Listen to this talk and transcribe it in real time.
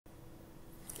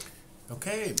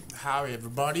Okay, hi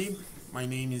everybody. My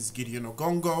name is Gideon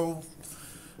Ogongo.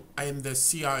 I am the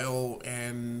CIO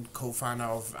and co-founder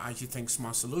of IT Think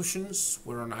Smart Solutions.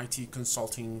 We're an IT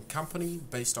consulting company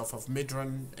based off of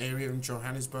Midrand area in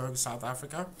Johannesburg, South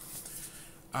Africa.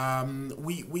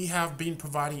 We have been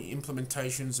providing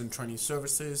implementations and training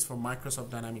services for Microsoft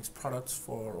Dynamics products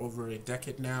for over a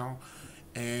decade now,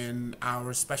 and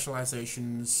our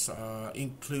specializations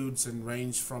includes and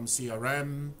range from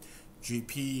CRM,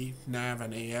 GP, NAV,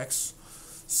 and AX.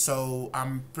 So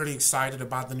I'm pretty excited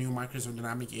about the new Microsoft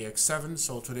Dynamics AX7.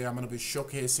 So today I'm going to be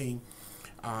showcasing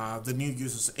the new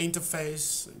user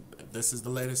interface. This is the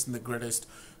latest and the greatest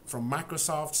from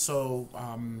Microsoft. So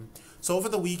over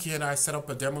the weekend I set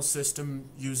up a demo system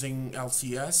using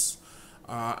LCS,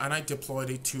 and I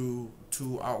deployed it to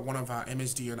one of our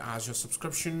MSD and Azure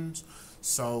subscriptions.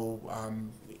 So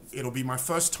it'll be my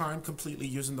first time completely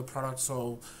using the product.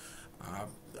 So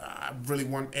I really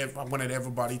wanted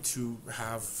everybody to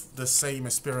have the same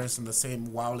experience and the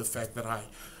same wow effect that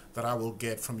I will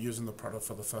get from using the product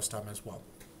for the first time as well.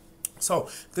 So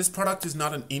this product is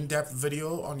not an in-depth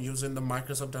video on using the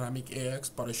Microsoft Dynamics AX,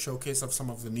 but a showcase of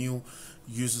some of the new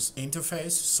user's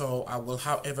interface. So I will,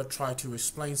 however, try to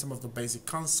explain some of the basic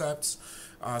concepts,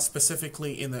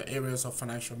 specifically in the areas of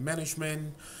financial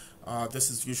management.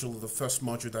 This is usually the first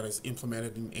module that is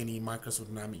implemented in any Microsoft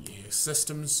Dynamics AX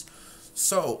systems.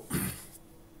 So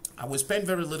I will spend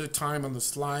very little time on the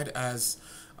slide, as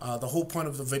the whole point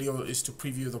of the video is to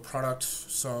preview the product.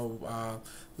 So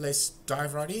let's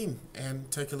dive right in and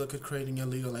take a look at creating a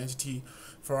legal entity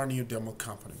for our new demo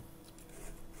company.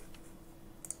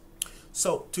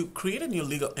 So to create a new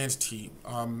legal entity,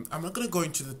 I'm not going to go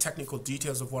into the technical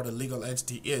details of what a legal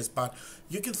entity is, but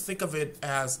you can think of it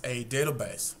as a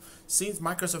database. Since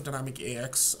Microsoft Dynamics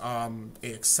AX,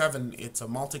 AX7, it's a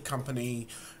multi-company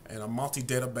and a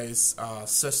multi-database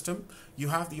system. You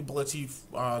have the ability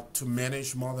to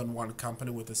manage more than one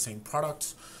company with the same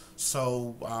product.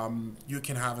 So you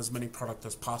can have as many products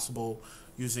as possible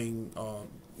using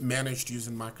managed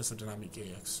using Microsoft Dynamics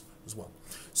AX as well.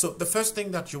 So the first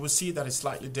thing that you will see that is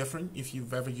slightly different if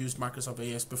you've ever used Microsoft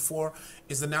AX before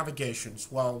is the navigations.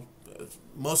 Well,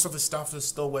 most of the stuff is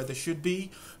still where they should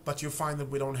be, but you'll find that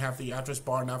we don't have the address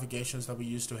bar navigations that we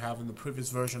used to have in the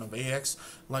previous version of AX,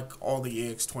 like all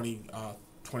the AX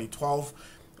 2012.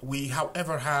 We,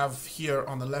 however, have here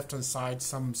on the left hand side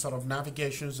some sort of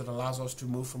navigations that allows us to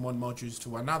move from one module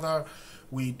to another.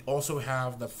 We also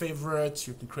have the favorites.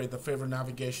 You can create the favorite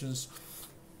navigations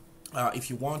if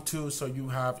you want to, so you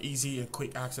have easy and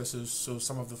quick accesses to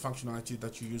some of the functionality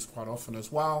that you use quite often as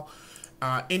well.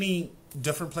 Any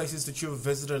different places that you've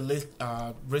visited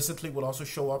recently will also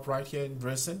show up right here in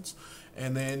recent.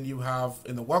 And then you have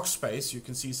in the workspace, you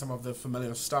can see some of the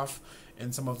familiar stuff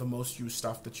and some of the most used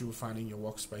stuff that you will find in your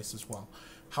workspace as well.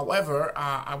 However,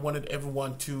 I wanted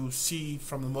everyone to see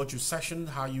from the module section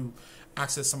how you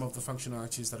access some of the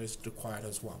functionalities that is required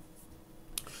as well.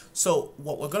 So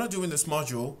what we're going to do in this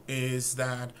module is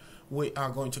that we are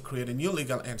going to create a new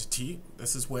legal entity.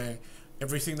 This is where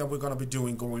everything that we're going to be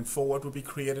doing going forward will be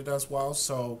created as well.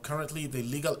 So currently the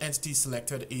legal entity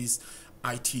selected is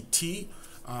ITT.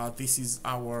 This is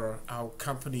our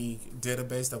company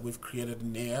database that we've created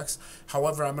in AX.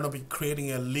 However, I'm going to be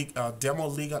creating a demo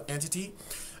legal entity.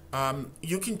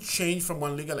 You can change from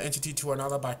one legal entity to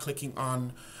another by clicking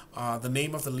on the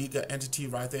name of the legal entity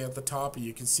right there at the top.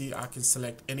 You can see I can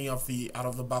select any of the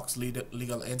out-of-the-box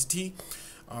legal entity.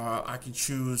 I can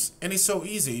choose, and it's so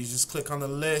easy. You just click on the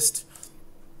list,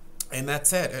 and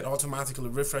that's it. It automatically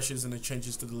refreshes and it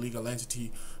changes to the legal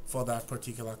entity for that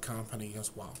particular company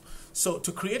as well. So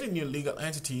to create a new legal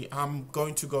entity, I'm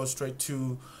going to go straight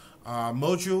to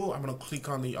module. I'm going to click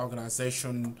on the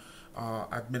organization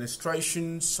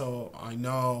administration. So I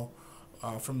know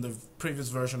from the previous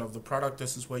version of the product,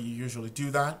 this is where you usually do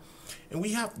that. And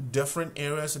we have different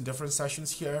areas and different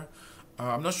sessions here.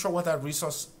 I'm not sure what that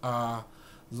resource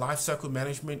lifecycle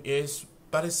management is,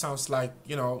 but it sounds like,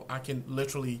 you know, I can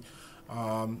literally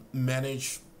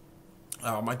manage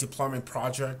my deployment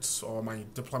projects or my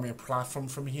deployment platform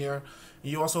from here.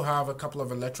 You also have a couple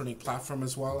of electronic platforms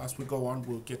as well. As we go on,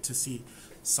 we'll get to see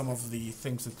some of the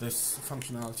things that this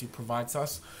functionality provides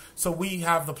us. So we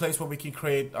have the place where we can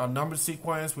create a number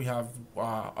sequence. We have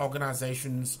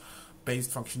organizations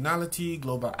based functionality,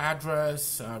 global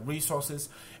address, resources,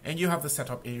 and you have the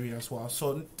setup area as well.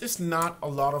 So there's not a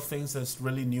lot of things that's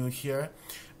really new here.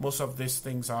 Most of these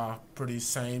things are pretty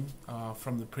same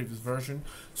from the previous version.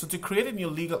 So to create a new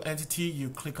legal entity, you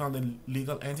click on the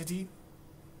legal entity,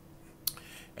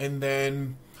 and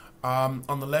then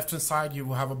On the left hand side, you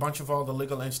will have a bunch of all the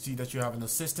legal entity that you have in the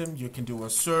system. You can do a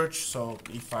search. So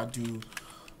if I do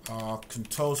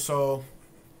Contoso,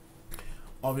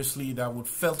 obviously that would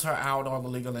filter out all the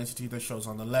legal entity that shows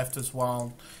on the left as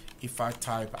well. If I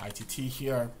type ITT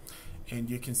here, and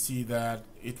you can see that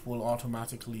it will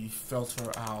automatically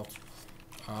filter out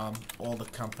all the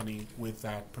company with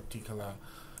that particular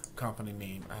company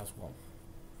name as well.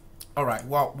 All right,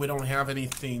 well, we don't have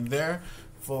anything there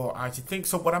for ITthink.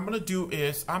 So what I'm going to do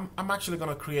is I'm actually going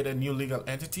to create a new legal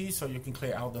entity, so you can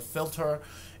clear out the filter.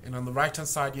 And on the right hand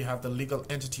side, you have the legal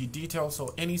entity details.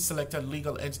 So any selected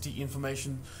legal entity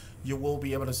information, you will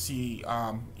be able to see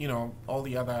you know, all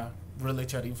the other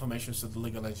related information to the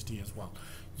legal entity as well.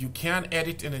 You can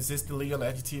edit an existing legal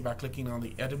entity by clicking on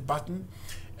the edit button,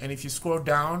 and if you scroll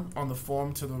down on the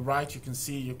form to the right, you can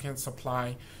see you can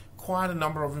supply quite a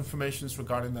number of informations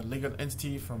regarding the legal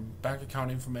entity, from bank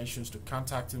account information to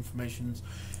contact information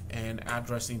and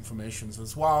address information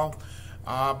as well.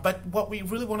 But what we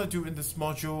really want to do in this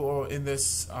module or in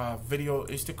this video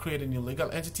is to create a new legal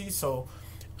entity. So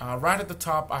right at the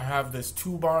top, I have this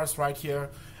toolbars right here,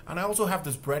 and I also have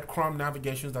this breadcrumb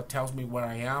navigation that tells me where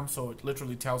I am. So it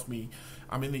literally tells me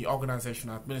I'm in the organization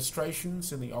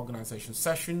administrations, in the organization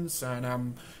sessions, and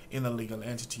I'm in the legal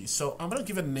entity. So I'm going to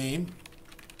give it a name.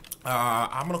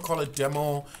 I'm going to call it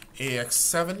Demo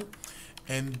AX7,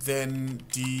 and then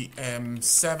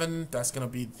DM7. That's going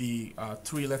to be the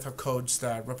 3-letter codes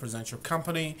that represent your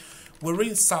company. We're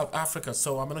in South Africa,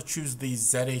 so I'm going to choose the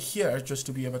ZA here just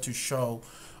to be able to show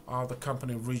the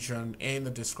company region and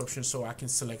the description, so I can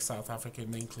select South Africa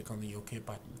and then click on the OK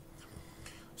button.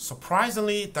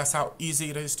 Surprisingly, that's how easy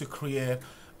it is to create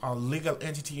a legal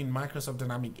entity in Microsoft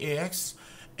Dynamics AX.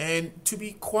 And to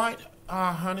be quite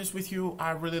honest with you,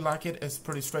 I really like it. It's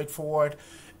pretty straightforward,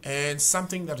 and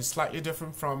something that is slightly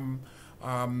different from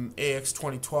AX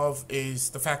 2012 is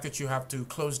the fact that you have to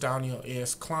close down your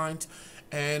AX client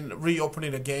and reopen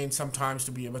it again sometimes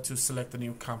to be able to select the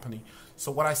new company.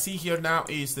 So what I see here now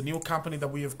is the new company that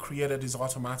we have created is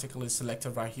automatically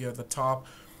selected right here at the top,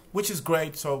 which is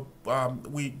great. So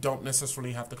we don't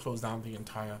necessarily have to close down the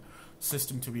entire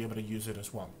system to be able to use it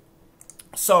as well.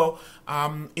 So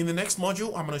in the next module,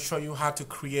 I'm going to show you how to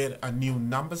create a new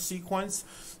number sequence.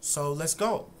 So let's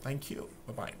go. Thank you.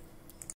 Bye-bye.